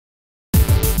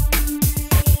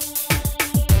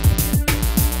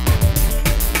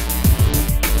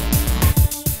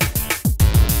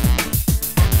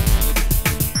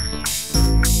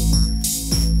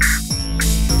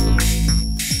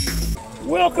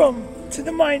Welcome to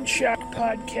the Mind Shock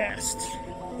Podcast.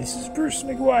 This is Bruce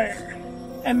McGuire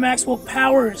and Maxwell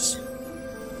Powers.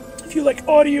 If you like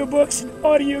audiobooks and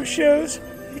audio shows,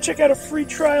 you check out a free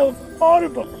trial of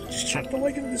Audible. Just check the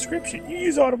link in the description. You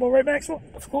use Audible, right, Maxwell?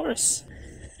 Of course.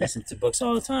 Listen to books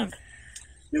all the time.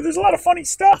 Yeah, there's a lot of funny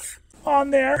stuff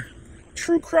on there.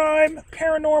 True crime,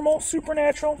 paranormal,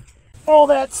 supernatural, all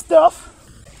that stuff.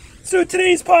 So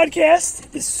today's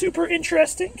podcast is super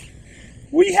interesting.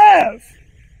 We have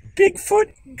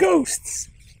Bigfoot ghosts.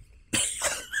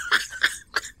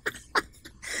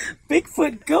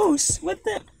 Bigfoot ghosts? What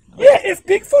the? Yeah, if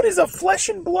Bigfoot is a flesh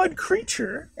and blood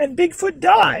creature and Bigfoot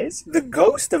dies, the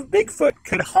ghost of Bigfoot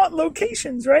could haunt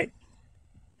locations, right?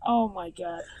 Oh my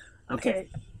god. Okay.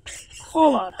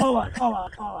 Hold on.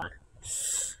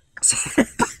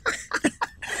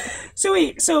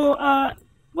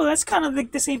 Well, that's kind of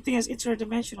like the same thing as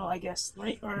interdimensional, I guess,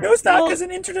 right? Or, No, it's not, because an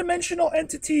interdimensional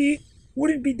entity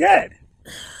wouldn't be dead.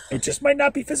 It just might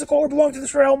not be physical or belong to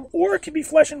this realm, or it could be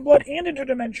flesh and blood and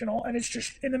interdimensional, and it's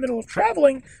just in the middle of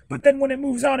traveling, but then when it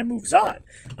moves on, it moves on.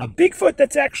 A Bigfoot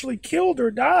that's actually killed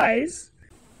or dies,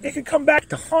 it could come back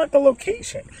to haunt the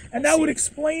location. And that would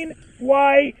explain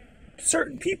why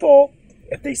certain people,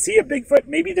 if they see a Bigfoot,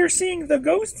 maybe they're seeing the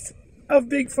ghosts of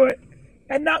Bigfoot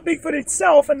and not Bigfoot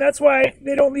itself, and that's why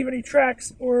they don't leave any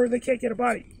tracks or they can't get a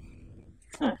body.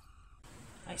 Huh.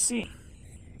 I see.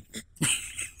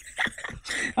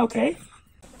 Okay.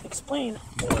 Explain.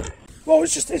 Well,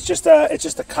 it's just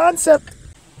a concept.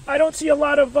 I don't see a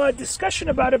lot of discussion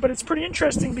about it, but it's pretty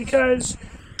interesting because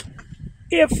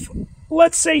if,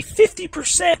 let's say,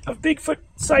 50% of Bigfoot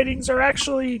sightings are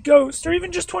actually ghosts, or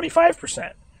even just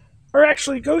 25% are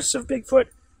actually ghosts of Bigfoot,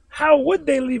 how would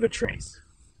they leave a trace?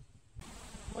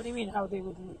 What do you mean? How would they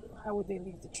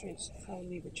leave the trace? How would they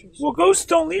leave a trace? Well, ghosts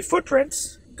don't leave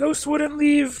footprints. Ghosts wouldn't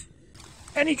leave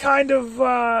any kind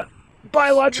of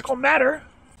biological matter.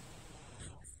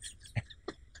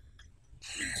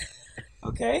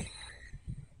 Okay.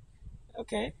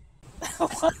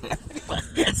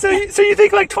 So you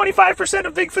think like 25%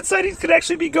 of Bigfoot sightings could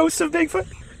actually be ghosts of Bigfoot?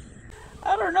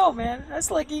 I don't know, man. That's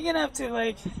like you have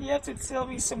to tell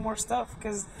me some more stuff,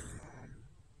 because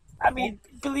I mean,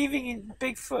 believing in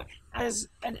Bigfoot as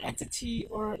an entity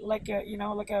or like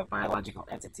a biological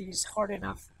entity is hard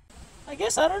enough. I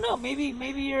guess, I don't know. Maybe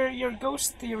your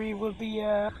ghost theory would be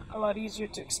a lot easier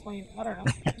to explain. I don't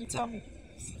know. You tell me.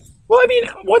 Well, I mean,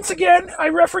 once again, I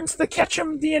referenced the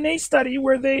Ketchum DNA study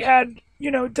where they had,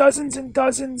 dozens and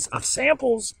dozens of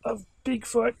samples of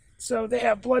Bigfoot. So they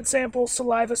have blood samples,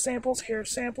 saliva samples, hair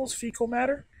samples, fecal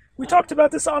matter. We talked about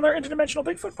this on our Interdimensional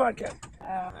Bigfoot podcast.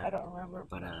 I don't remember,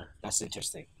 but that's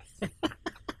interesting. It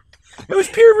was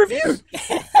peer-reviewed.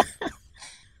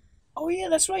 Oh, yeah,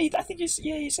 that's right. I think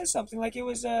you said something like it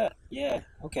was,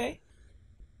 okay.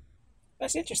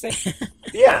 That's interesting.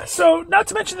 Yeah, so not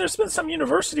to mention there's been some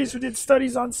universities who did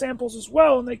studies on samples as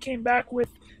well, and they came back with,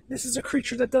 this is a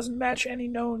creature that doesn't match any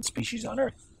known species on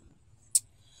Earth.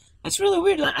 That's really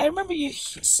weird. I remember you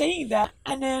saying that,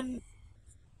 and then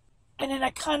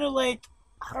I kind of I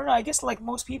don't know, I guess like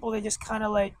most people, they just kind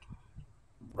of like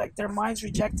their minds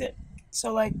reject it.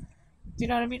 So do you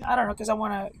know what I mean? I don't know, because I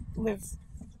want to live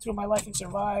through my life and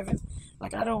survive, and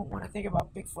I don't want to think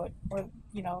about Bigfoot or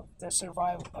the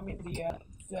survival. I mean the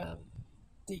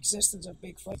existence of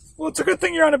Bigfoot. Well, it's a good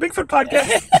thing you're on a Bigfoot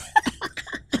podcast.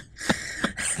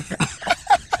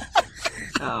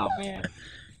 Oh man.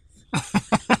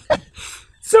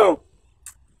 So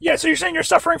you're saying you're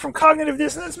suffering from cognitive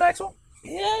dissonance, Maxwell?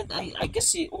 Yeah, I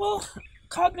guess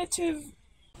cognitive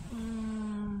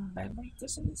memory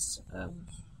dissonance,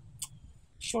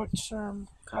 short-term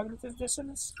cognitive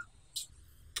dissonance.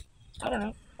 I don't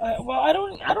know. I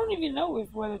don't even know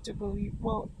whether to believe.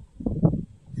 Well,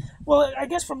 I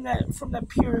guess from that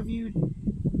peer-reviewed,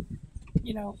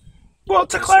 Well,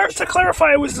 to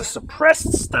clarify, it was a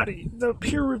suppressed study. The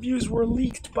peer reviews were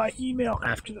leaked by email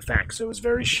after the fact, so it was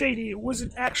very shady. It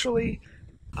wasn't actually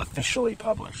officially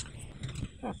published.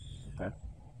 Huh. Okay.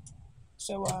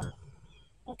 So,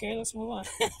 okay, let's move on.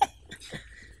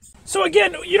 So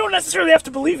again, you don't necessarily have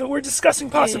to believe it. We're discussing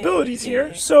possibilities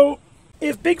here. So,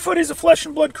 if Bigfoot is a flesh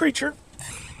and blood creature,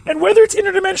 and whether it's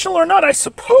interdimensional or not, I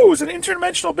suppose an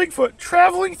interdimensional Bigfoot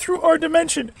traveling through our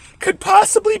dimension could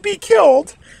possibly be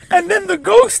killed, and then the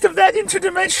ghost of that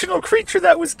interdimensional creature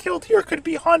that was killed here could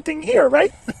be haunting here,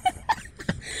 right?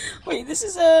 Wait,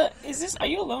 are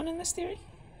you alone in this theory?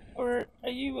 Or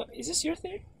is this your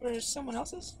theory? Or is someone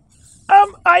else's?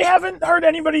 I haven't heard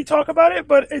anybody talk about it,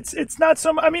 but it's not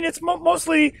some. I mean, it's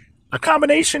mostly a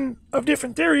combination of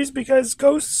different theories because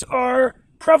ghosts are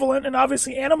prevalent, and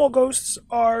obviously animal ghosts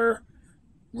are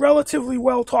relatively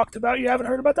well talked about. You haven't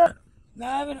heard about that? No,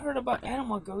 I haven't heard about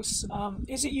animal ghosts.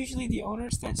 Is it usually the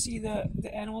owners that see the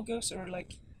animal ghosts, or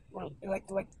like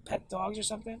pet dogs or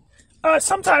something?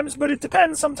 Sometimes, but it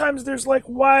depends. Sometimes there's like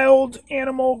wild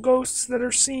animal ghosts that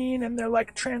are seen, and they're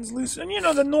like translucent. You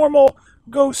know, the normal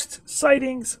ghost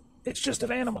sightings. It's just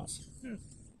of animals.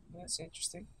 That's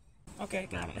interesting. Okay,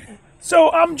 got it. So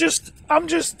I'm just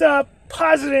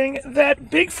positing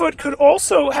that Bigfoot could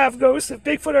also have ghosts if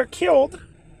Bigfoot are killed.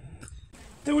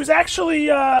 There was actually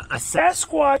a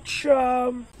Sasquatch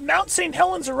Mount St.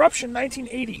 Helens eruption,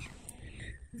 1980.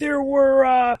 There were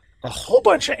a whole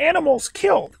bunch of animals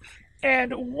killed,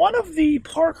 and one of the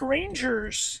park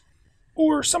rangers,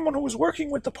 or someone who was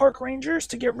working with the park rangers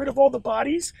to get rid of all the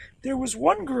bodies, there was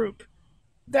one group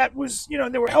that was,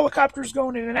 there were helicopters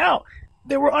going in and out.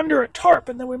 They were under a tarp,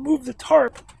 and then we moved the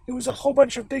tarp. It was a whole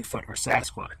bunch of Bigfoot or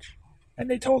Sasquatch. And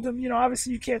they told him,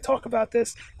 obviously you can't talk about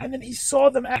this. And then he saw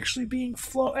them actually being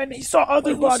flown, and he saw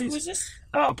other bodies. Who was this?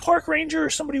 A park ranger or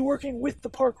somebody working with the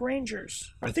park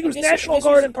rangers. I think it was This- National this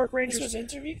Guard was- and Park Rangers. This was an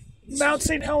interview? Mount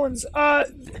St. Helens.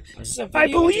 This is a I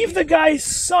video believe interview? the guy's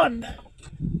son,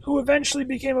 who eventually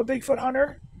became a Bigfoot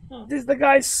hunter, the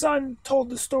guy's son told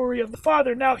the story of the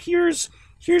father. Now, here's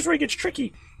where it gets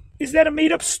tricky. Is that a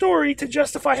made-up story to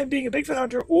justify him being a Bigfoot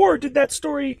hunter, or did that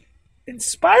story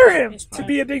inspire him to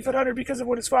be a Bigfoot hunter because of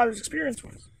what his father's experience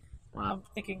was? Well, I'm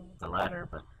thinking the latter,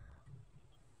 but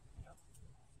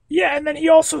Yeah, and then he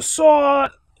also saw,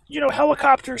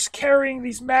 helicopters carrying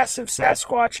these massive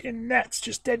Sasquatch in nets,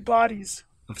 just dead bodies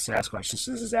of Sasquatch. This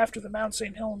is after the Mount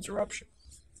St. Helens eruption.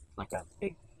 like a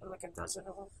dozen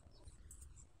of them.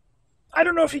 I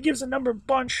don't know if he gives a number, a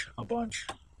bunch.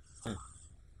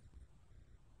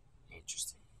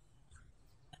 Interesting.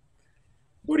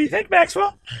 What do you think,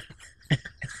 Maxwell?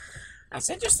 That's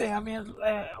interesting. I mean,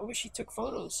 I wish he took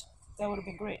photos. That would have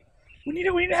been great. We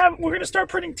we're gonna start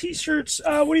printing T-shirts.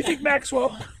 What do you think,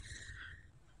 Maxwell?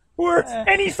 Or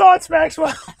any thoughts,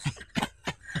 Maxwell?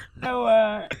 No,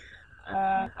 I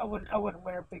wouldn't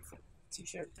wear a Bigfoot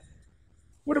t-shirt.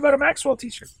 What about a Maxwell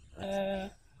T-shirt? No,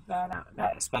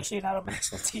 not especially not a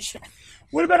Maxwell t-shirt.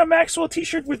 What about a Maxwell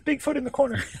T-shirt with Bigfoot in the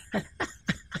corner?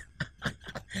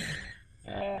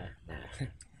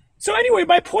 So anyway,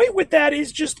 my point with that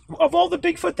is just of all the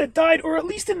Bigfoot that died, or at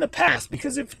least in the past,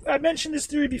 because if I mentioned this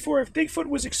theory before, if Bigfoot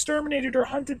was exterminated or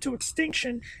hunted to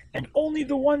extinction, and only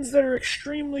the ones that are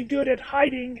extremely good at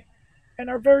hiding and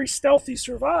are very stealthy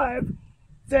survive,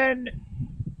 then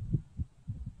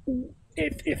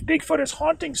if Bigfoot is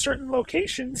haunting certain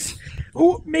locations,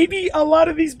 maybe a lot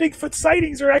of these Bigfoot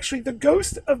sightings are actually the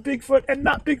ghost of Bigfoot and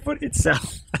not Bigfoot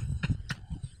itself.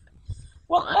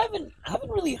 Well, I haven't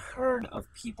really heard of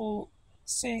people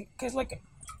saying, because like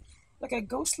a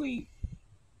ghostly,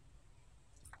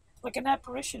 like an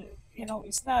apparition,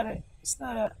 it's not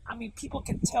a. I mean, people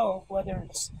can tell whether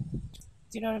it's, do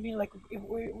you know what I mean? Like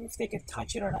if they can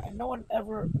touch it or not. And no one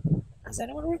ever has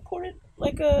anyone reported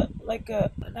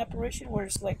an apparition where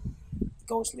it's like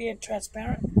ghostly and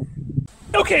transparent.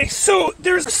 Okay, so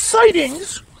there's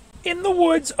sightings in the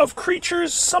woods of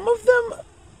creatures. Some of them,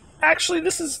 actually,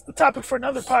 this is the topic for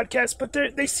another podcast, but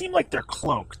they seem like they're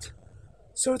cloaked.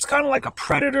 So it's kind of like a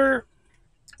predator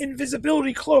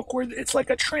invisibility cloak, where it's like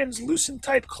a translucent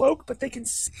type cloak, but they can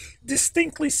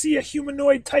distinctly see a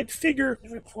humanoid type figure.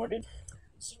 Reported.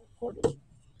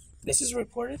 This is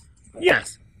reported.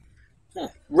 Yes. Huh.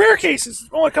 Rare cases,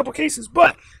 only a couple cases,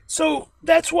 but so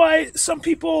that's why some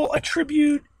people have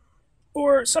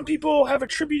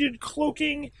attributed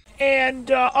cloaking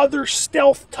and other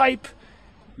stealth type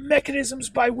mechanisms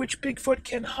by which Bigfoot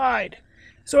can hide.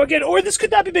 So again, or this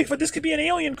could not be Bigfoot, this could be an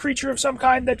alien creature of some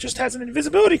kind that just has an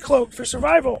invisibility cloak for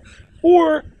survival.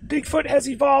 Or Bigfoot has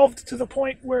evolved to the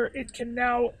point where it can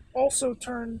now also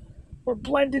turn or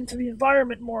blend into the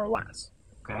environment more or less.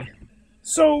 Okay.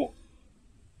 So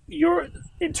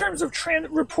in terms of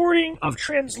reporting of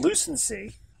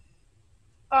translucency,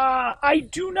 I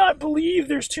do not believe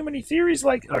there's too many theories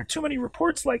or too many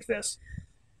reports like this.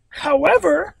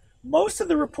 However, most of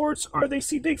the reports are they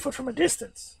see Bigfoot from a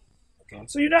distance. Okay.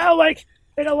 So you know how like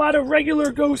in a lot of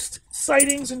regular ghost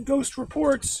sightings and ghost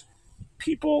reports,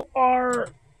 people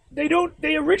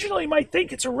they originally might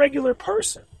think it's a regular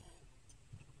person.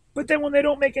 But then when they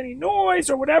don't make any noise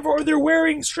or whatever, or they're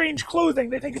wearing strange clothing,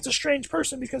 they think it's a strange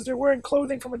person because they're wearing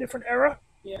clothing from a different era.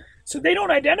 Yeah. So they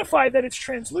don't identify that it's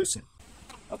translucent.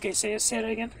 Okay, say it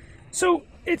again. So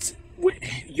it's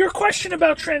your question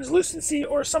about translucency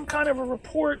or some kind of a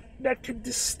report that could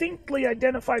distinctly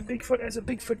identify Bigfoot as a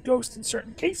Bigfoot ghost in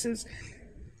certain cases.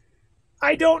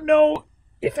 I don't know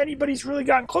if anybody's really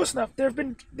gotten close enough. There've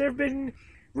been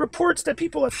reports that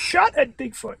people have shot at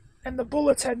Bigfoot and the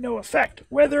bullets had no effect.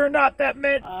 Whether or not that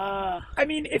meant, I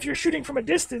mean, if you're shooting from a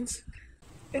distance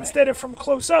instead of from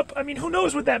close up, I mean, who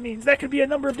knows what that means? That could be a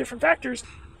number of different factors.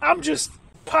 I'm just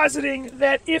positing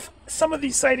that if some of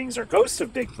these sightings are ghosts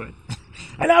of Bigfoot,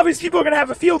 and obviously people are going to have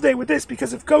a field day with this,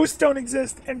 because if ghosts don't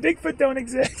exist and Bigfoot don't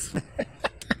exist,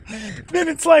 then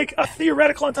it's like a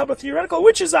theoretical on top of theoretical,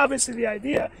 which is obviously the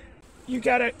idea. You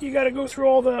gotta go through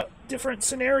all the different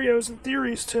scenarios and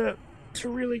theories to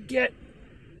really get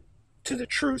to the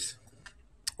truth,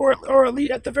 or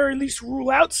at the very least rule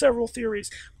out several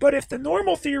theories. But if the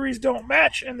normal theories don't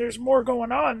match and there's more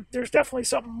going on, there's definitely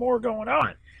something more going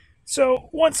on. So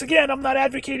once again, I'm not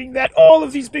advocating that all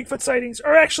of these Bigfoot sightings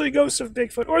are actually ghosts of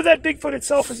Bigfoot, or that Bigfoot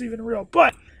itself is even real.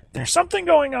 But there's something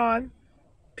going on.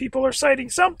 People are citing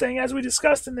something, as we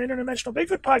discussed in the Interdimensional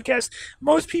Bigfoot podcast.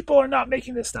 Most people are not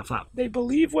making this stuff up. They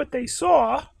believe what they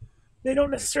saw. They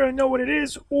don't necessarily know what it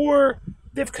is, or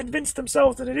they've convinced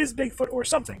themselves that it is Bigfoot or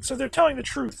something. So they're telling the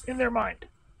truth in their mind.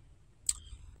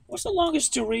 What's the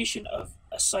longest duration of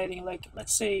a sighting? Like,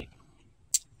 let's say,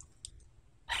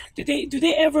 do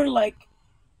they ever like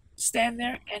stand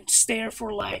there and stare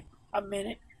for like a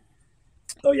minute?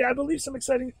 Oh yeah, I believe some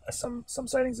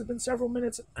sightings have been several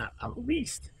minutes at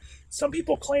least. Some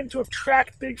people claim to have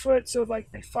tracked Bigfoot, so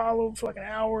like they follow him for like an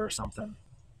hour or something.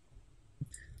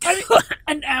 I mean,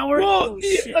 an hour? Well,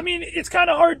 I mean, it's kind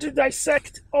of hard to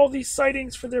dissect all these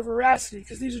sightings for their veracity,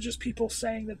 because these are just people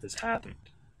saying that this happened.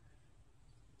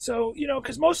 So,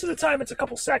 because most of the time it's a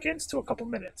couple seconds to a couple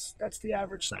minutes. That's the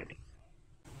average sighting.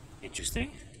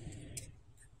 Interesting.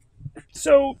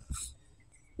 So,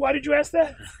 why did you ask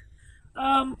that?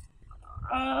 I don't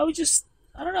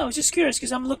know, I was just curious,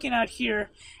 because I'm looking out here,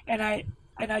 and I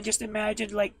just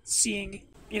imagined like seeing,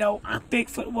 a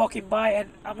Bigfoot walking by,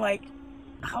 and I'm like,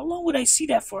 how long would I see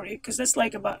that for? Because that's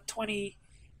like about 20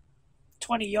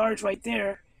 yards right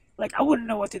there. Like, I wouldn't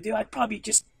know what to do. I'd probably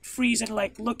just freeze and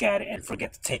like look at it and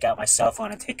forget to take out my cell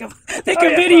phone and take a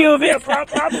video of it. Yeah,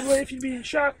 probably if you'd be in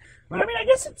shock. But I mean, I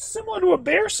guess it's similar to a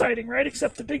bear sighting, right?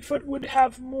 Except the Bigfoot would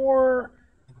have more.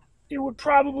 It would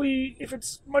probably, if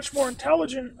it's much more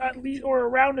intelligent, at least, or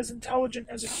around as intelligent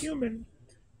as a human.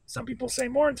 Some people say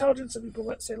more intelligent, some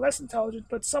people say less intelligent,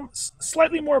 but some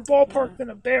slightly more ballpark than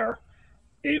a bear.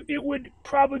 It would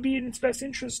probably be in its best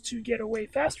interest to get away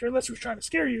faster, unless it was trying to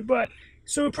scare you. But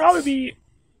so it would probably be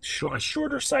a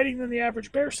shorter sighting than the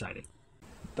average bear sighting.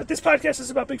 But this podcast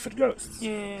is about Bigfoot ghosts.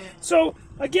 Yeah. So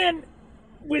again,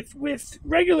 with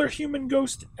regular human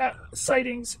ghost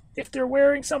sightings, if they're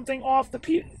wearing something off,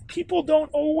 the people don't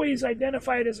always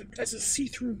identify it as a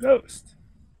see-through ghost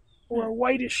or a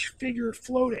whitish figure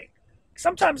floating.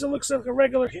 Sometimes it looks like a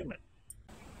regular human,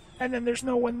 and then there's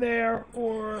no one there,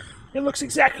 or it looks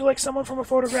exactly like someone from a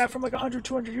photograph from like 100,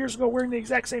 200 years ago wearing the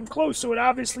exact same clothes, so it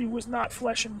obviously was not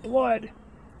flesh and blood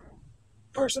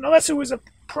person, unless it was a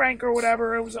prank or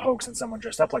whatever, it was a hoax and someone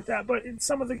dressed up like that. But in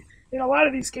a lot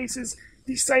of these cases,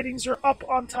 these sightings are up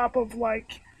on top of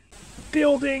like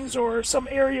buildings or some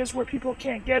areas where people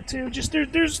can't get to. Just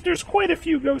there's quite a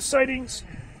few ghost sightings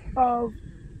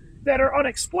that are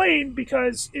unexplained,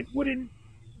 because it wouldn't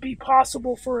be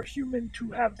possible for a human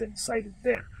to have been sighted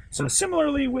there. So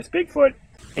similarly with Bigfoot,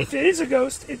 if it is a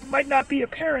ghost, it might not be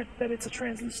apparent that it's a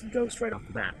translucent ghost right off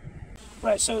the bat.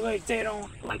 Right, so like they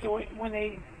don't, like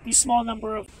when these small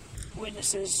number of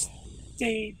witnesses,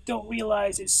 they don't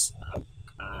realize it's a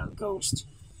ghost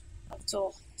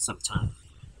until sometime.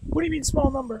 What do you mean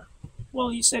small number?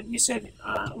 Well, you said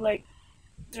like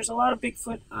there's a lot of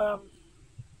Bigfoot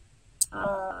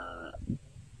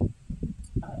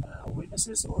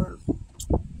witnesses or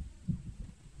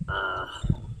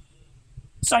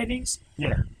sightings.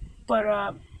 Yeah. But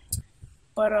I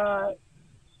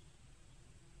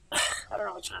don't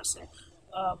know what I'm trying to say.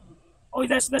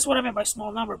 That's what I meant by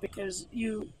small number, because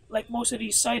most of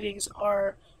these sightings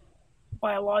are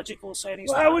biological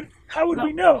sightings. Well, how would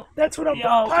we know? That's what I'm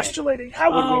postulating.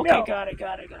 How would we know? Okay,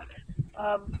 got it.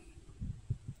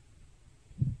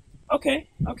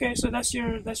 Okay. So that's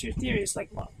your theory. It's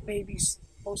like maybe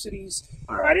most of these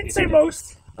are. I didn't say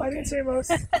most.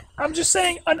 I'm just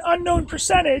saying an unknown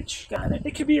percentage. Got it.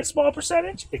 It could be a small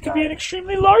percentage. It could be an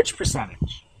extremely large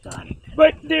percentage. Got it.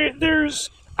 But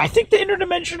I think the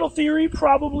interdimensional theory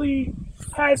probably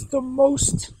has the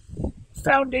most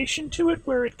foundation to it,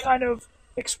 where it kind of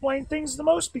explains things the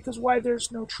most, because why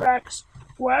there's no tracks.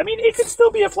 Well, I mean, it could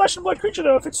still be a flesh and blood creature,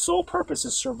 though, if its sole purpose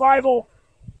is survival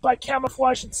by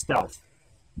camouflage and stealth.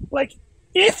 Like,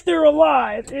 if they're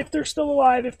alive, if they're still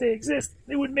alive, if they exist,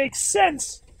 it would make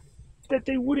sense that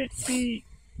they wouldn't be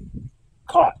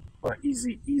caught, or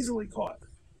easily caught.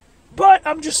 But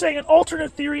I'm just saying an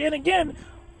alternate theory, and again,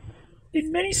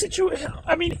 in many situations,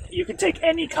 I mean, you can take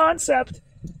any concept.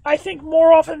 I think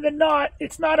more often than not,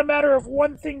 it's not a matter of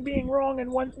one thing being wrong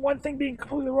and one thing being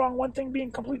completely wrong, one thing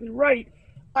being completely right.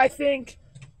 I think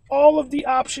all of the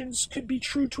options could be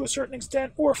true to a certain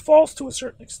extent or false to a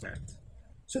certain extent.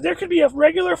 So there could be a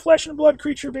regular flesh and blood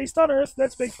creature based on Earth,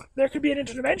 that's Bigfoot. There could be an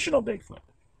interdimensional Bigfoot.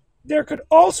 There could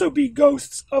also be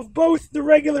ghosts of both the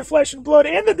regular flesh and blood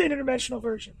and the interdimensional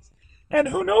versions. And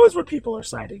who knows what people are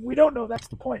citing? We don't know, that's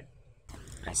the point.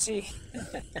 I see.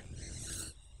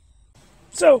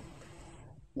 So,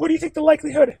 what do you think the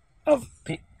likelihood of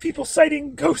people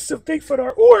citing ghosts of Bigfoot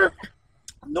are? Or,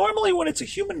 normally when it's a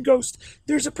human ghost,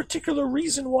 there's a particular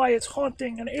reason why it's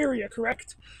haunting an area,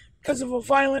 correct? Because of a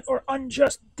violent or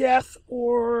unjust death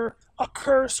or a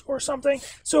curse or something.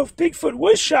 So if Bigfoot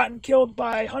was shot and killed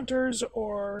by hunters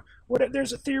or what,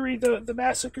 there's a theory, the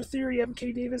massacre theory,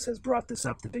 M.K. Davis has brought this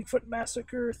up, the Bigfoot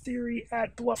massacre theory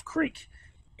at Bluff Creek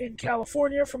in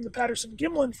California from the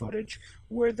Patterson-Gimlin footage,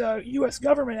 where the U.S.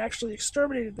 government actually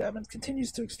exterminated them and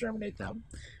continues to exterminate them.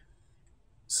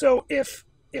 So if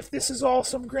this is all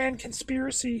some grand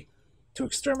conspiracy to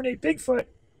exterminate Bigfoot,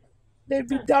 they'd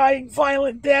be dying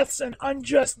violent deaths and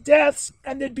unjust deaths,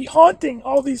 and they'd be haunting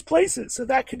all these places. So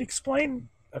that could explain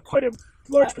quite a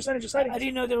large percentage of sightings. I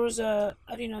didn't know there was a.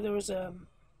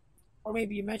 Or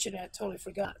maybe you mentioned it. I totally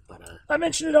forgot. But I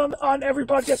mentioned it on every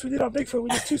podcast we did on Bigfoot.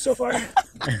 We did 2 so far.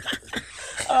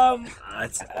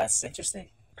 That's interesting.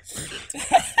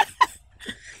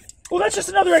 Well, that's just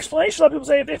another explanation. A lot of people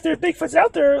say if there's Bigfoots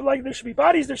out there, like there should be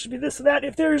bodies, there should be this and that.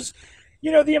 If there's,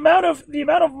 the amount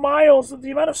of miles,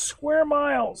 the amount of square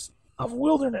miles of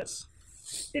wilderness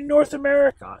in North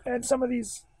America and some of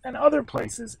these and other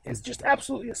places is just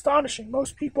absolutely astonishing.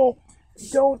 Most people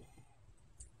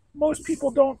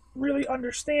don't really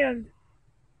understand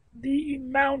the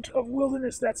amount of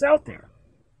wilderness that's out there.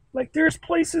 Like, there's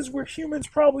places where humans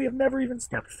probably have never even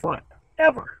stepped foot,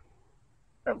 ever,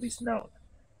 at least known.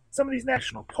 Some of these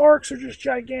national parks are just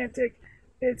gigantic.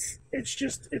 It's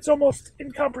almost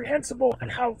incomprehensible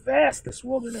at how vast this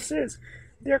wilderness is.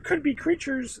 There could be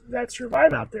creatures that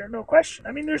survive out there, no question.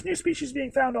 I mean, there's new species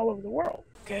being found all over the world.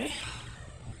 Okay.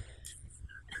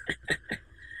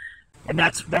 And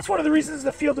that's one of the reasons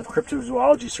the field of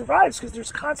cryptozoology survives, because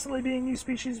there's constantly being new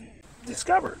species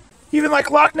discovered. Even like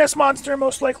Loch Ness Monster,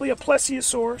 most likely a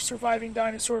plesiosaur, surviving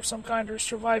dinosaur of some kind, or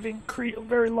surviving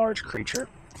very large creature.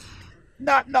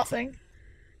 Not nothing.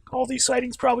 All these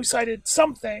sightings probably cited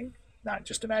something, not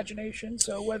just imagination.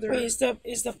 So whether is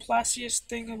the Placius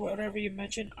thing or whatever you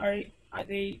mentioned, are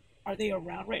they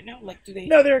around right now? Like, do they?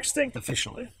 No, they're extinct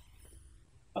officially.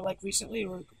 But like recently,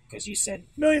 or because you said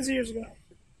millions of years ago.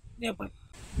 Yeah, but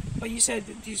you said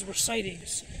that these were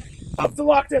sightings of the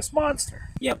Loch Ness Monster.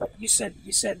 Yeah, but you said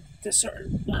the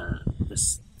certain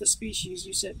the species.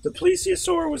 You said the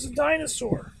plesiosaur was a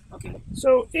dinosaur. Okay.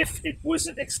 So if it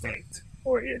wasn't extinct,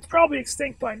 or it's probably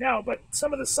extinct by now, but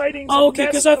some of the sightings. Oh, okay.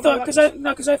 Because I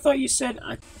thought you said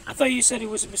it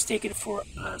was mistaken for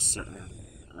a certain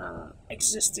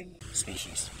existing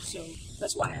species. So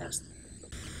that's why I asked.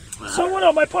 So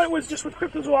no, my point was just with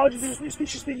cryptozoology, there's new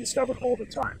species being discovered all the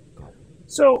time.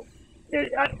 So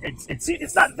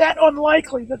it's not that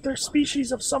unlikely that there's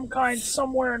species of some kind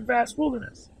somewhere in vast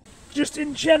wilderness. Just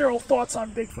in general, thoughts on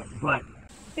Bigfoot. But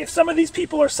if some of these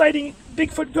people are citing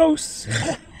Bigfoot ghosts,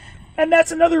 and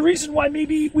that's another reason why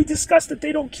maybe we discussed that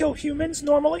they don't kill humans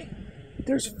normally.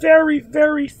 There's very,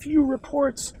 very few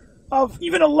reports of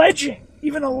even alleging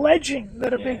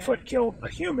that a Bigfoot killed a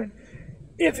human.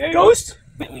 If ghosts...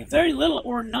 Very little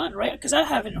or none, right? Because I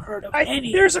haven't heard of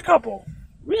any. There's a couple.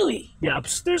 Really? Yeah.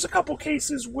 There's a couple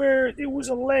cases where it was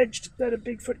alleged that a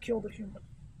Bigfoot killed a human.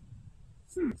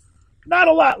 Not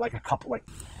a lot, like a couple.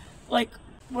 Like,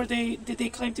 did they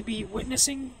claim to be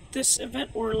witnessing this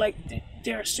event, or like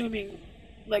they're assuming,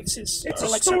 like, since it's a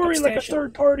like story, like a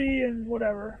third party and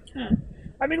whatever.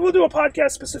 I mean, we'll do a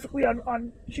podcast specifically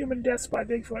on human deaths by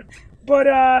Bigfoot, but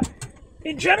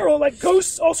in general, like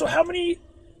ghosts. Also,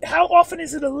 how often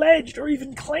is it alleged or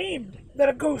even claimed that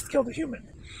a ghost killed a human?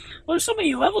 Well, there's so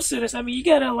many levels to this. I mean, you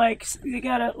gotta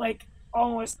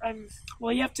almost.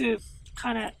 Well, you have to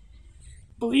kind of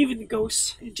believe in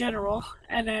ghosts in general,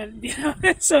 and then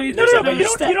so you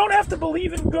don't have to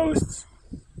believe in ghosts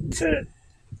to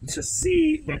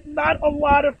see that not a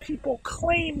lot of people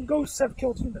claim ghosts have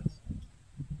killed humans.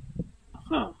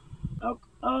 Huh.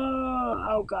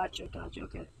 Oh, gotcha,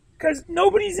 okay. Because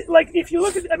nobody's like, if you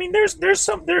look at, I mean, there's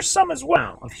some as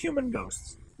well of human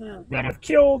ghosts that have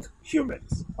killed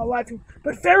humans, alive humans,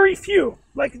 but very few.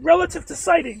 Like relative to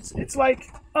sightings, it's like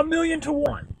 1,000,000 to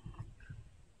 1.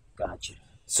 Gotcha.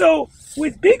 So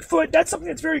with Bigfoot, that's something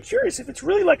that's very curious. If it's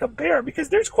really like a bear, because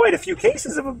there's quite a few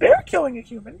cases of a bear killing a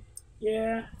human.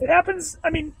 Yeah. It happens.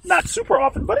 I mean, not super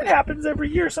often, but it happens every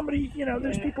year. Somebody,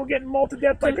 there's people getting mauled to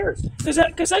death by bears.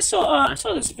 Because I saw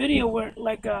this video where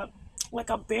like a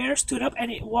bear stood up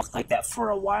and it walked like that for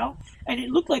a while, and it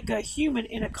looked like a human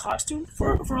in a costume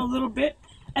for a little bit,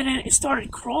 and then it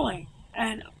started crawling,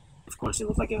 and of course it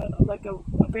looked like a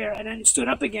bear, and then it stood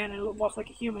up again and it walked like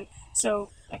a human. So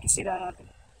I can see that happen.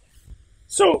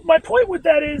 So my point with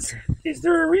that is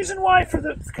there a reason why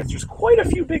because there's quite a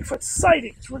few Bigfoot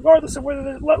sightings, regardless of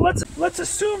whether let's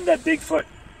assume that Bigfoot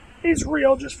is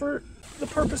real, just for the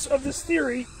purpose of this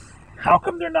theory. How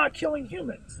come they're not killing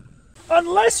humans?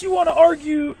 Unless you want to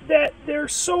argue that they're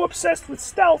so obsessed with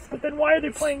stealth, but then why are they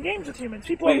playing games with humans?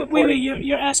 Wait,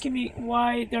 you're asking me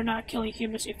why they're not killing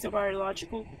humans if they're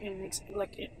biological in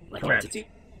like entity?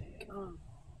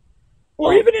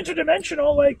 Or even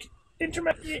interdimensional, like I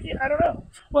don't know.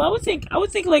 Well, I would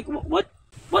think like what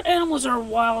animals are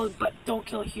wild but don't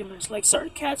kill humans? Like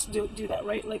certain cats do that,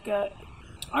 right? Like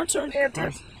aren't certain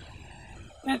Panthers.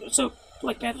 So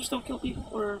like panthers don't kill people,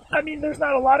 or I mean, there's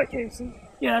not a lot of cases.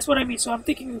 Yeah, that's what I mean. So I'm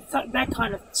thinking that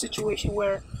kind of situation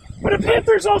where. But a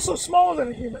panther is also smaller than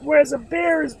a human, whereas a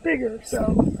bear is bigger.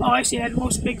 So. Oh, I see. And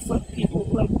most Bigfoot people,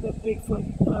 like the Bigfoot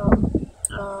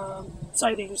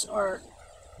sightings,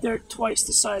 they're twice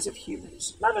the size of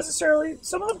humans. Not necessarily.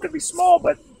 Some of them could be small,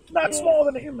 but not smaller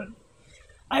than a human.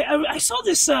 I saw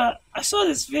this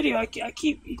video.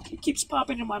 It keeps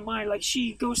popping in my mind. Like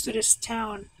she goes to this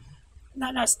town,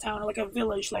 not town, like a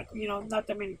village, like not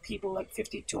that many people, like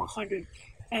 50 to 100,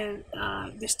 and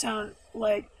this town,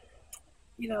 like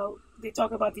they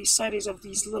talk about these sightings of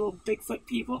these little Bigfoot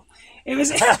people. It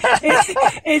was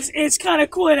it's kind of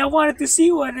cool, and I wanted to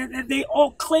see one, and they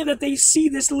all claim that they see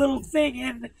this little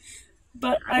thing,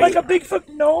 like a Bigfoot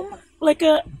gnome, like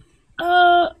a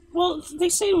well, they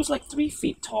say it was like 3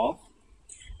 feet tall,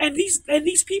 and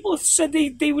these people said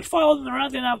they would follow them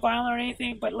around. They're not violent or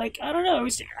anything, but like I don't know.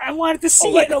 I wanted to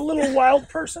see like a little wild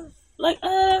person, like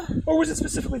or was it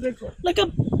specifically Bigfoot? Like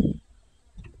a.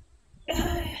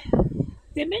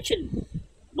 They mentioned,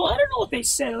 well, I don't know what they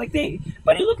said.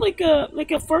 But it looked like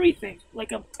a furry thing,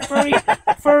 like a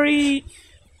furry.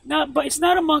 But it's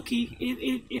not a monkey.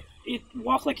 It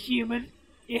walked like a human.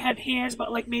 It had hands,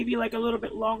 but like maybe like a little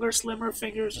bit longer, slimmer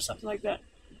fingers or something like that.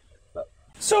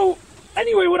 So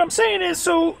anyway, what I'm saying is,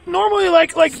 so normally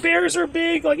like bears are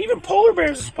big, like even polar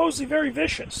bears are supposedly very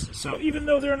vicious. So even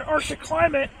though they're in an Arctic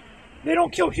climate, they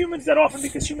don't kill humans that often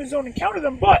because humans don't encounter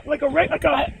them. But like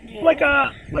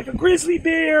a grizzly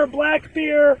bear, black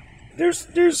bear, there's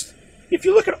if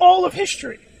you look at all of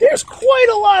history, there's quite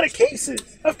a lot of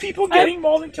cases of people getting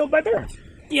mauled and killed by bears.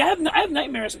 Yeah, I have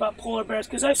nightmares about polar bears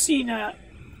because I've seen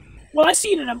I've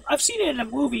seen it in a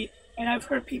movie, and I've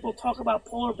heard people talk about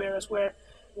polar bears where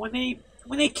when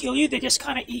they kill you, they just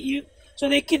kind of eat you, so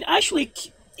they can actually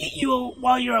eat you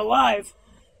while you're alive.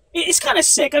 It's kind of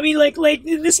sick. I mean, like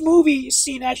in this movie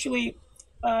scene, actually,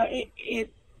 it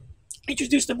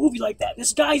introduced a movie like that.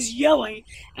 This guy's yelling,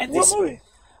 and what movie?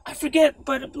 I forget,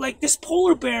 but like this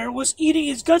polar bear was eating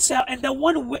his guts out, and the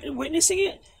one witnessing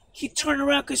it, he turned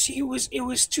around because it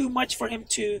was too much for him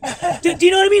to. Do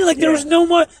you know what I mean? Like there was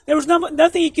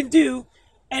nothing he can do,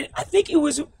 and I think it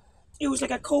was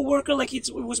like a coworker, like it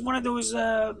was one of those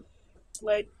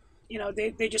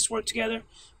they just worked together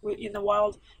in the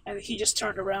wild, and he just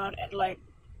turned around and like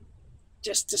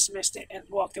just dismissed it and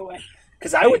walked away.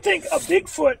 Because I would think a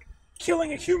Bigfoot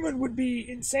killing a human would be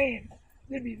insane.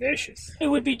 It'd be vicious. It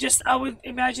would be I would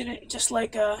imagine it just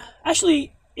like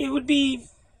actually it would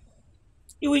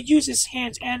use his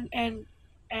hands and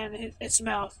its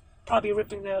mouth, probably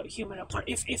ripping the human apart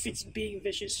if it's being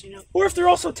vicious, Or if they're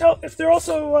also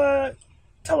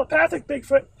telepathic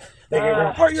Bigfoot, they can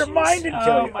rip apart your mind and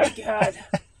kill you. Oh my god!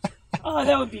 Oh,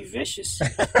 that would be vicious.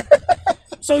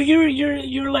 So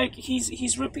you're like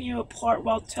he's ripping you apart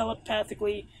while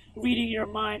telepathically reading your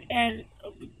mind and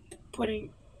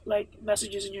putting like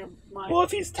messages in your mind. Well, if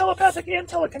he's telepathic and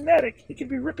telekinetic, he could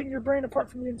be ripping your brain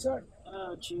apart from the inside.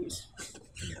 Oh jeez.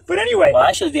 But anyway, well,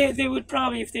 actually, they would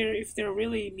probably if they're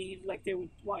really mean, like they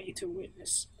would want you to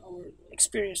witness or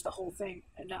experience the whole thing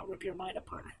and not rip your mind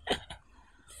apart.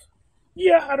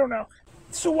 Yeah, I don't know.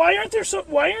 So why aren't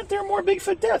there more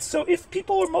Bigfoot deaths? So if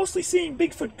people are mostly seeing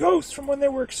Bigfoot ghosts from when they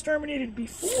were exterminated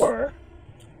before,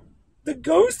 the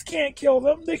ghost can't kill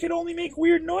them. They could only make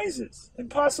weird noises and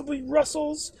possibly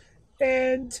rustles,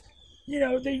 and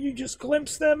you just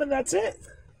glimpse them and that's it.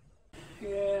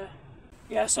 Yeah,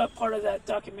 I saw part of that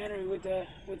documentary with the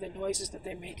noises that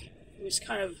they make. It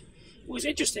was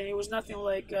interesting. It was nothing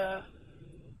like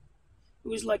it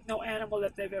was like no animal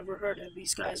that they've ever heard, and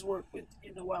these guys work with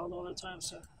in the wild all the time.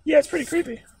 So Yeah, it's pretty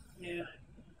creepy. yeah,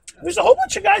 There's a whole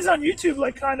bunch of guys on YouTube,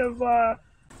 like, kind of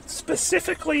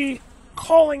specifically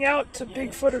calling out to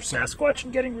Bigfoot or Sasquatch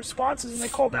and getting responses, and they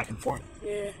call back and forth.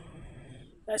 yeah,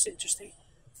 that's interesting.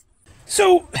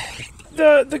 So,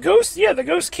 the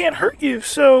ghost can't hurt you.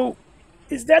 So,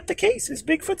 is that the case? Is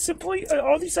Bigfoot simply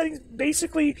all these sightings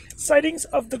basically sightings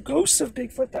of the ghosts of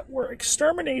Bigfoot that were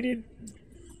exterminated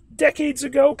decades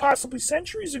ago, possibly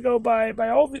centuries ago, by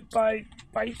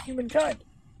humankind?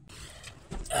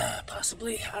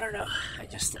 Possibly, I don't know.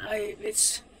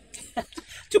 It's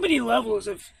too many levels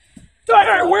of. All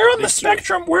right, we're on the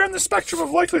spectrum. We're on the spectrum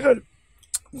of likelihood.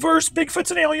 Versus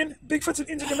Bigfoot's an alien, Bigfoot's an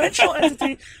interdimensional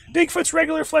entity, Bigfoot's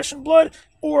regular flesh and blood,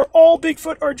 or all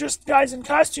Bigfoot are just guys in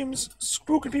costumes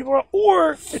spooking people out,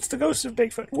 or it's the ghost of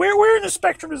Bigfoot. Where in the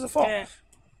spectrum does it fall?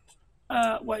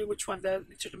 Which one? The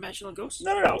interdimensional ghost?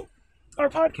 No. Our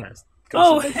podcast.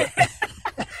 Oh.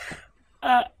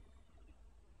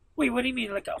 Wait, what do you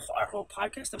mean? Like our whole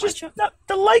podcast?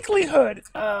 The likelihood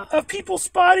of people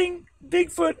spotting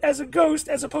Bigfoot as a ghost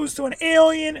as opposed to an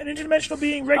alien, an interdimensional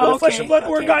being, regular flesh and blood,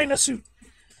 or a guy in a suit.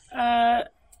 I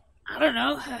don't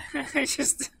know.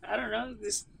 I don't know.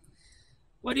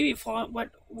 What do you mean?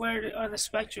 Where on the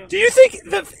spectrum? Do you think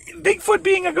that Bigfoot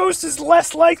being a ghost is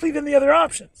less likely than the other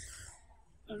options?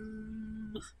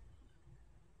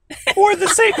 Or the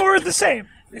same?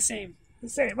 The same. The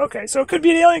same. Okay, so it could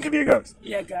be an alien, it could be a ghost.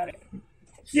 Yeah, got it.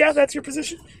 Yeah, that's your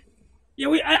position. Yeah,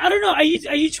 I don't know. Are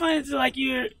you trying to like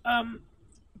you're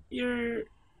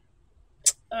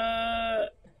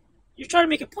trying to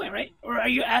make a point, right? Or are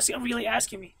you really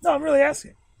asking me? No, I'm really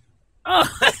asking. Oh,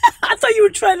 I thought you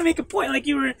were trying to make a point. Like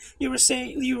you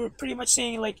were pretty much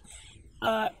saying like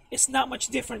it's not much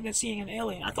different than seeing an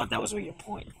alien. I thought that was your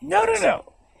point.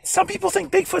 No. Some people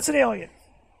think Bigfoot's an alien.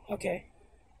 Okay.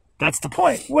 That's the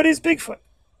point. What is Bigfoot?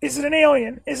 Is it an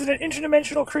alien? Is it an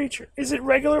interdimensional creature? Is it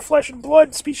regular flesh and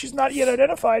blood, species not yet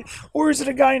identified? Or is it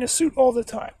a guy in a suit all the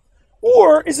time?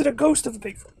 Or is it a ghost of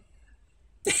Bigfoot?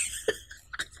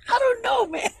 I don't know,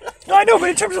 man. No, I know, but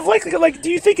in terms of likelihood, like,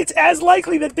 do you think it's as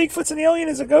likely that Bigfoot's an alien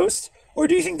as a ghost? Or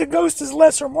do you think the ghost is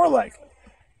less or more likely?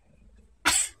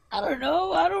 I don't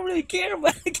know. I don't really care,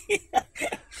 but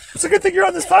it's a good thing you're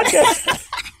on this podcast.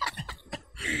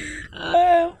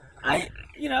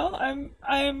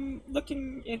 I'm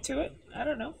looking into it. I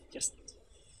don't know, just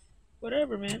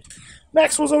whatever, man.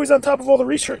 Maxwell's always on top of all the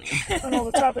research on all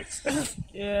the topics.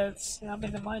 Yeah, I'm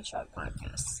in the Mind Shot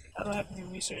podcast. I don't have to do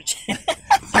research.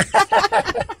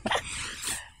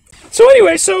 So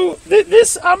anyway,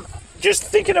 this I'm just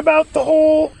thinking about the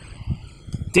whole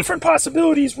different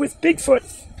possibilities with Bigfoot.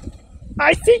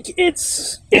 I think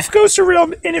if ghosts are real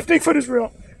and if Bigfoot is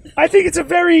real, I think it's a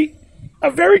very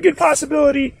good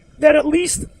possibility that at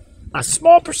least a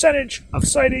small percentage of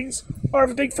sightings are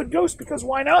of a Bigfoot ghost, because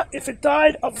why not? If it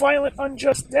died a violent,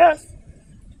 unjust death,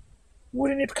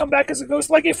 wouldn't it come back as a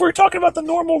ghost? Like, if we're talking about the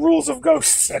normal rules of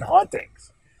ghosts and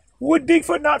hauntings, would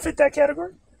Bigfoot not fit that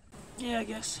category? Yeah, I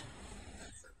guess.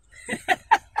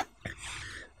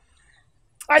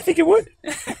 I think it would.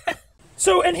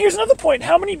 So, and here's another point.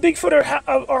 How many Bigfoot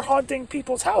are haunting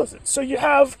people's houses? So you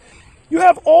have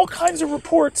all kinds of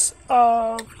reports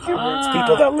of humans,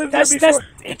 people that lived there before. That's an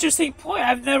interesting point.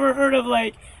 I've never heard of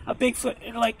like a Bigfoot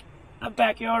in like a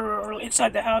backyard or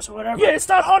inside the house or whatever. Yeah, it's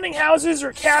not haunting houses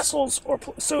or castles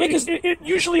it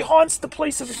usually haunts the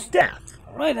place of its death.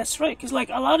 Right, that's right. Because like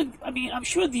I'm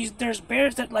sure there's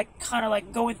bears that like kind of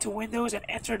like go into windows and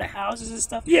enter the houses and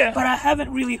stuff. Yeah. But I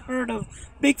haven't really heard of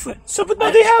Bigfoot. So, but no,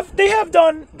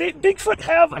 Bigfoot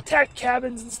have attacked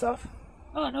cabins and stuff.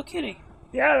 Oh, no kidding.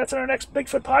 Yeah, that's on our next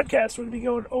Bigfoot podcast. We'll be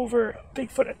going over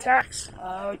Bigfoot attacks.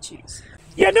 Oh, jeez.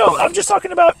 Yeah, no, I'm just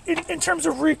talking about in terms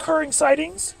of recurring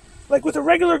sightings. Like with a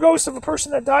regular ghost of a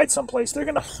person that died someplace, they're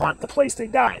going to haunt the place they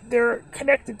died. They're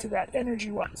connected to that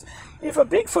energy-wise. If a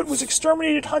Bigfoot was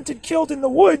exterminated, hunted, killed in the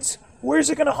woods, where's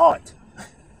it going to haunt?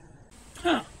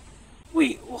 Huh.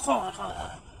 Wait, well, hold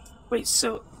on. Wait,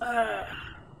 so,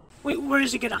 where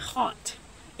is it going to haunt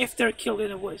if they're killed in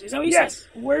the woods? Is that what you said? Yes,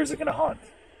 where is it going to haunt?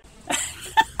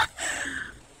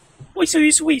 So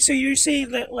you're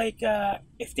saying that, like,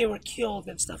 if they were killed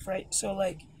and stuff, right? So,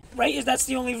 like, right? That's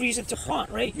the only reason to haunt,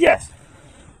 right? Yes.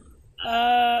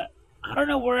 I don't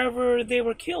know, wherever they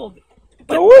were killed.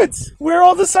 But the woods, where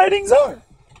all the sightings are.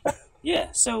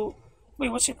 Yeah, so, wait,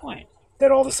 what's your point?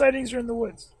 That all the sightings are in the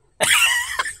woods.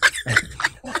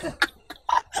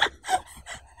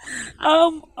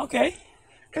 Okay.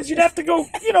 Because you'd have to go,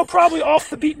 probably off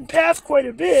the beaten path quite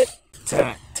a bit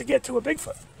to get to a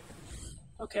Bigfoot.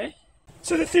 Okay.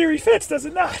 So the theory fits, does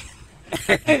it not?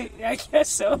 I guess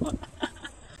so.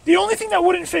 The only thing that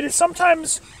wouldn't fit is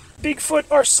sometimes Bigfoot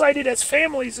are sighted as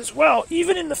families as well.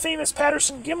 Even in the famous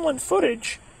Patterson-Gimlin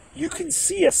footage, you can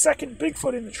see a second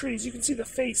Bigfoot in the trees. You can see the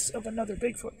face of another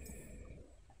Bigfoot.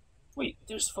 Wait,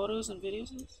 there's photos and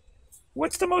videos of this?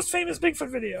 What's the most famous Bigfoot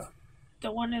video?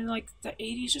 The one in like the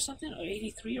 80s or something? Or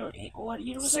 83 or what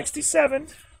year was that? 67.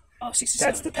 Oh, 67.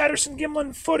 That's the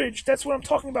Patterson-Gimlin footage. That's what I'm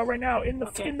talking about right now. In the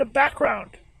Okay. in the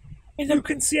background, In the, you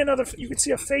can see another. You can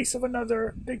see a face of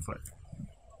another Bigfoot.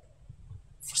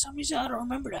 for some reason, I don't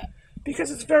remember that.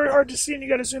 Because it's very hard to see and you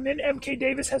got to zoom in. MK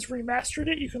Davis has remastered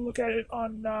it. You can look at it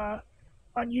on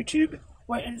YouTube.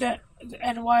 Wait,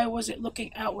 and why was it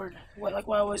looking outward?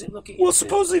 Why was it looking? Well,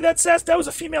 supposedly that was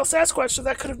a female Sasquatch, so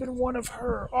that could have been one of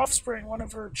her offspring, one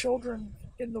of her children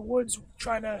in the woods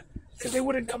trying to, because they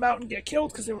wouldn't come out and get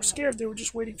killed because they were scared. They were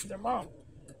just waiting for their mom.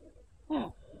 Hmm.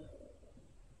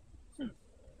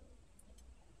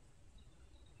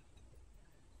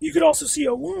 You could also see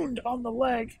a wound on the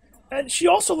leg, and she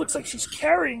also looks like she's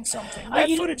carrying something. That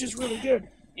footage is really good.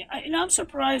 And I'm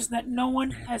surprised that no one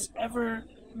has ever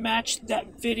matched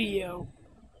that video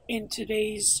in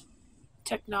today's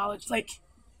technology. Like,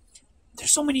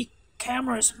 there's so many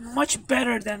cameras much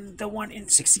better than the one in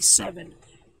 67,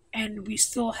 and we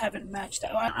still haven't matched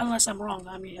that. Unless I'm wrong.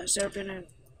 I mean, has there been a...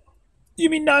 You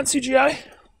mean non-CGI?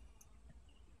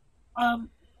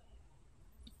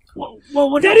 Well,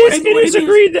 It is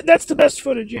agreed that that's the best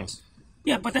footage, yes.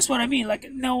 Yeah, but that's what I mean. Like,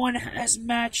 no one has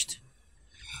matched...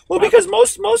 Well, because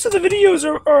most of the videos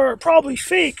are probably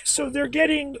fake, so they're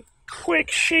getting quick,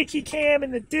 shaky cam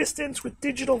in the distance with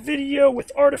digital video,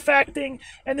 with artifacting,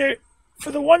 and they're,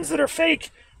 for the ones that are fake,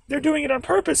 they're doing it on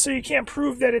purpose so you can't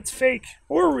prove that it's fake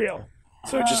or real.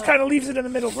 So it just kind of leaves it in the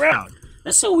middle ground.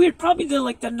 That's so weird. Probably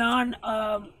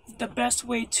the best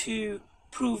way to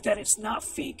prove that it's not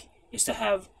fake is to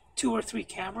have 2 or 3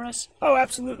 cameras. Oh,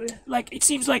 absolutely. Like, it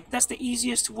seems like that's the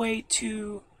easiest way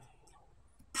to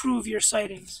prove your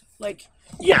sightings. Like,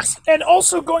 Yes, and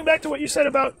also going back to what you said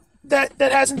about that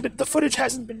hasn't been, the footage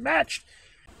hasn't been matched.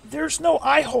 There's no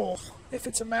eye hole if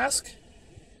it's a mask.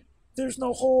 There's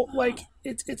no hole, like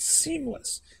it's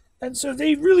seamless. And so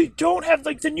they really don't have,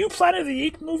 like, the new Planet of the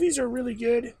Apes movies are really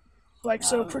good. Like,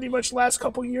 so pretty much last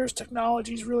couple years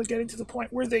technology's really getting to the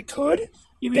point where they could.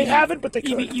 They haven't, but they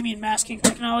could. You mean masking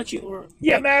technology or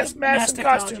Yeah, like, mask and technology?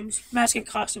 costumes. Mask and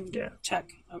costume Yeah.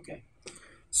 tech. Okay.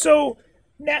 So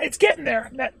now it's getting there.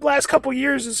 That last couple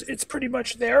years it's pretty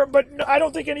much there, but I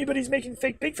don't think anybody's making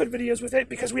fake Bigfoot videos with it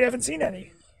because we haven't seen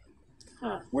any.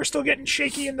 Huh. We're still getting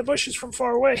shaky in the bushes from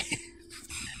far away.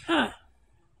 Huh.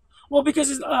 Well, because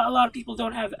a lot of people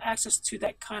don't have access to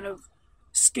that kind of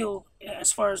skill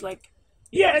as far as like.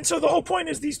 Yeah, and so the whole point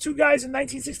is these two guys in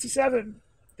 1967,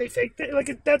 they faked it.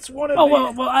 Like, that's one of Oh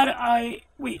the... well. I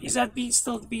wait. Is that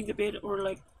still being debated or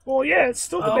like? Well, yeah, it's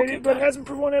still debated, okay, but it got it. hasn't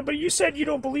proven it. But you said you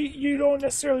don't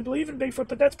necessarily believe in Bigfoot,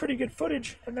 but that's pretty good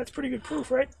footage, and that's pretty good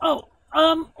proof, right? Oh,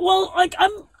 well, like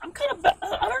I'm kind of,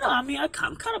 I don't know. I mean, I'm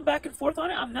kind of back and forth on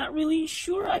it. I'm not really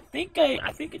sure. I think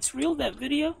it's real, that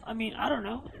video. I mean, I don't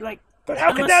know. Like, But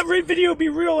how could unless- that video be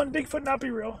real and Bigfoot not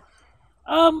be real?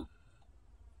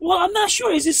 well, I'm not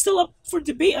sure. Is it still up for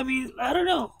debate? I mean, I don't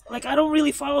know. Like, I don't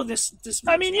really follow this.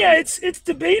 I mean, yeah, it's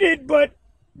debated, but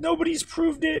nobody's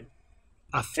proved it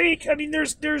fake. I mean,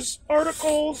 there's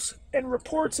articles and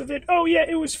reports of it. Oh yeah,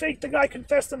 it was fake. The guy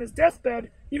confessed on his deathbed,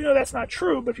 even though that's not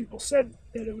true. But people said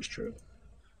that it was true.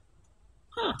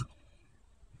 Huh.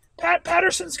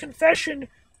 Patterson's confession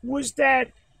was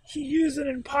that he used an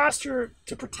imposter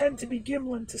to pretend to be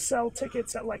Gimlin to sell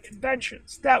tickets at, like,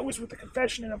 conventions. That was what the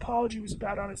confession and apology was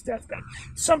about on his deathbed.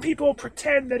 Some people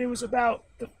pretend that it was about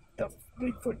the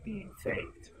Bigfoot being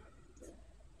faked.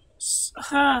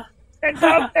 Huh. And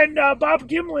Bob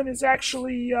Gimlin is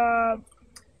actually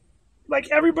like,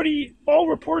 everybody, all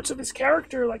reports of his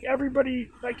character, like, everybody,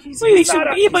 like, he's not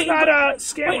a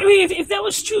scammer. Wait, if that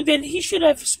was true, then he should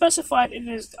have specified in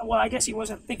his. Well, I guess he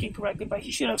wasn't thinking correctly, but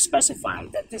he should have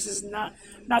specified that this is not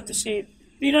to say.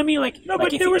 You know what I mean? Like, No,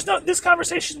 like but there was no. This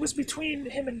conversation was between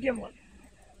him and Gimlin.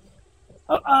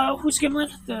 Who's Gimlin?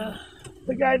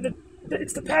 The guy that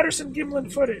it's the Patterson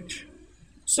Gimlin footage.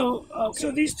 So okay.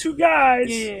 So these two guys,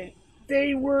 Yeah.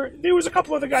 there was a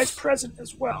couple other guys present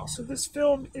as well. So this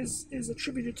film is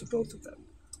attributed to both of them.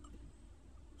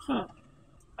 Huh.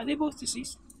 Are they both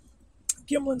deceased?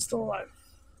 Gimlin's still alive.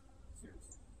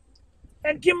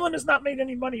 And Gimlin has not made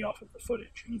any money off of the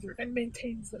footage either, and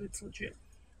maintains that it's legit.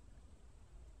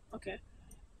 Okay.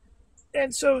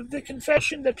 And so the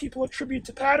confession that people attribute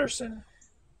to Patterson,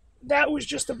 that was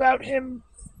just about him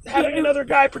having another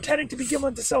guy pretending to be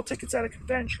Gimlin to sell tickets at a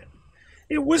convention.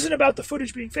 it wasn't about the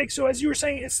footage being fake. So as you were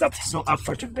saying, it's still up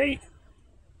for debate.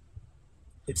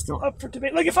 It's still up for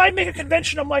debate. Like if I make a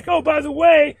convention, I'm like, oh, by the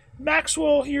way,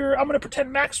 Maxwell here. I'm going to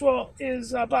pretend Maxwell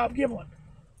is Bob Gimlin.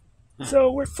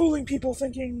 So we're fooling people to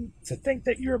think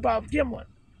that you're Bob Gimlin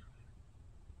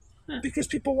because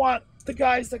people want the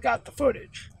guys that got the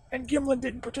footage, and Gimlin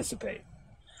didn't participate.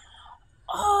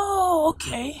 Oh,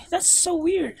 okay. That's so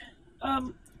weird.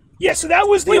 Yeah, so that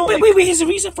was the only... Wait. His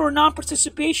reason for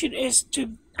non-participation is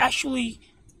to actually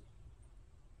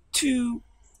to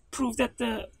prove that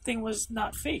the thing was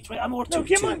not fake, right?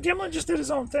 Gimlin just did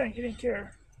his own thing. He didn't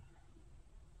care.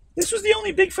 This was the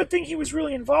only Bigfoot thing he was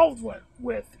really involved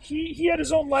with. He had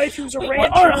his own life. He was a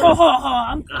rancher. All right, hold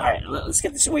on. All right, let's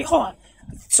get this. Wait, hold on.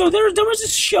 So there was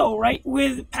this show, right,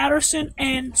 with Patterson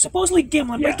and supposedly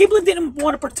Gimlin, but Gimlin didn't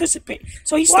want to participate,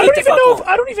 so he stayed the fuck home.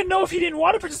 I don't even know if he didn't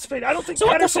want to participate. I don't think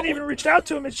Patterson even reached out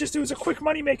to him. It's just it was a quick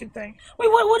money-making thing. Wait,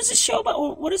 what is this show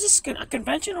about? What is this, a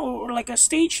convention or like a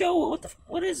stage show?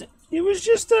 What is it? It was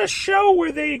just a show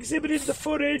where they exhibited the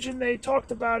footage and they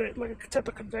talked about it like a type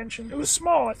of convention. It was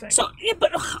small, I think. So, yeah,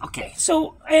 but, okay.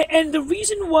 So, and the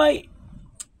reason why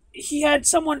he had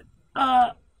someone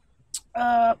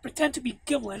pretend to be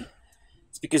Gimlin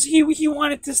is because he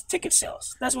wanted this ticket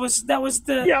sales. That was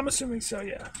the... Yeah, I'm assuming so,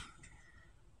 yeah.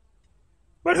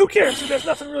 But who cares? It has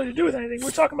nothing really to do with anything.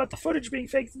 We're talking about the footage being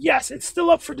fake. Yes, it's still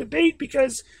up for debate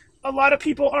because a lot of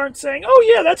people aren't saying,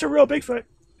 oh, yeah, that's a real Bigfoot.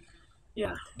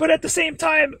 Yeah. But at the same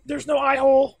time, there's no eye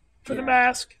hole for the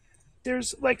mask.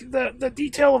 There's, like, the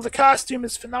detail of the costume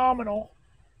is phenomenal.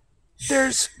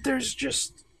 There's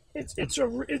just...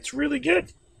 It's really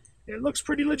good. It looks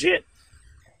pretty legit.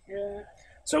 Yeah.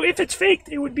 So if it's faked,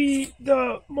 it would be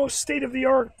the most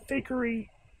state-of-the-art fakery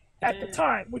at the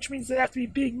time, which means there have to be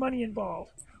big money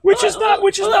involved. Let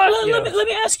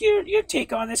me ask you your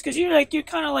take on this, because you're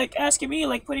kind of like asking me,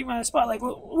 like putting me on the spot, like,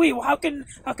 wait, well, how can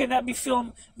that be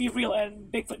real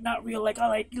and Bigfoot not real?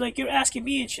 Like you're asking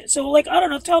me and shit. So like I don't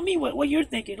know, tell me what you're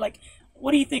thinking. Like,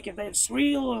 what are you thinking? That it's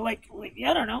real or like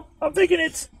I don't know. I'm thinking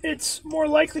it's more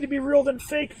likely to be real than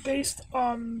fake based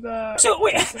on the. So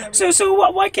wait,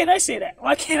 why can't I say that?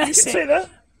 Why can't I say that?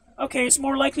 Okay, it's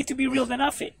more likely to be real than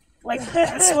not fake. Like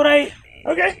that's what I.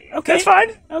 Okay, that's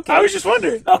fine. Okay, I was just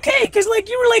wondering. Okay, because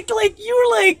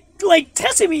you were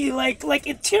testing me, like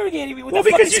interrogating me with. Well,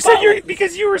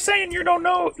 because you were saying you don't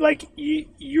know, like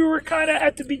you were kind of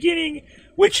at the beginning,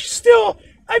 which still,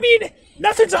 I mean,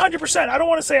 nothing's 100%. I don't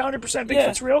want to say 100%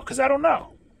 Bigfoot's real because I don't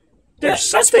know. There's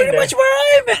something. That's pretty much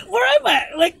where I'm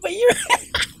at. Like, but you're.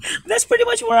 That's pretty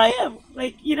much where I am.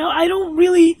 Like, I don't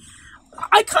really.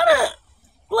 I kind of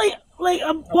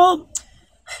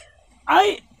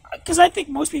because I think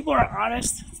most people are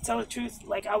honest, to tell the truth.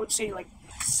 Like, I would say, like,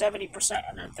 70%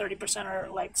 and then 30% are,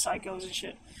 like, psychos and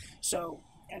shit. So,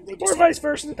 and they just... Or vice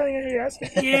versa, depending on who you ask.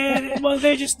 Yeah, well,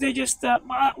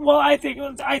 I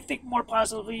think more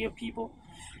positively of people.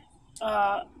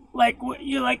 I think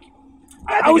it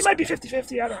might be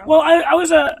 50-50, I don't know.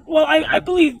 Well, I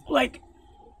believe, like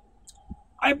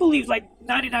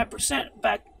 99%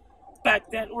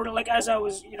 back then, or like as I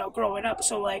was growing up,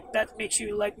 so like that makes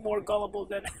you like more gullible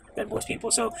than most people.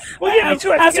 So well, yeah, me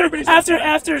too.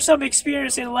 After some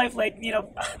experience in life, like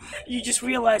you just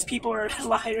realize people are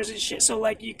liars and shit. So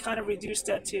like you kind of reduce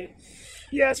that to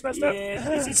it's messed up.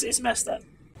 Yeah, it's messed up.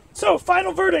 So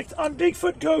final verdict on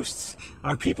Bigfoot ghosts: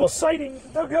 are people citing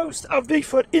the ghost of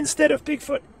Bigfoot instead of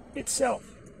Bigfoot itself?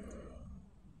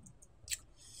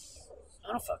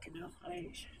 I don't fucking know. I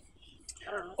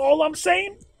don't know. All I'm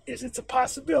saying is it's a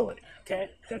possibility. Okay.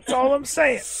 That's all I'm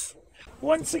saying.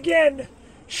 Once again,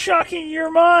 shocking your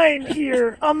mind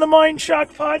here on the Mind Shock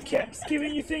Podcast,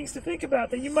 giving you things to think about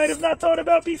that you might have not thought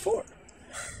about before.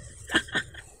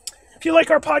 If you like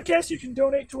our podcast, you can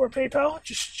donate to our PayPal.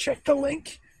 Just check the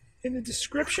link in the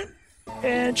description.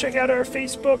 And check out our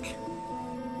Facebook,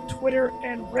 Twitter,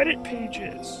 and Reddit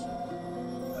pages.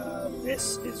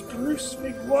 This is Bruce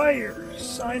McGuire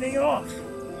signing off.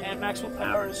 And Maxwell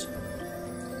Powers.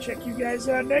 Check you guys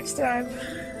out next time.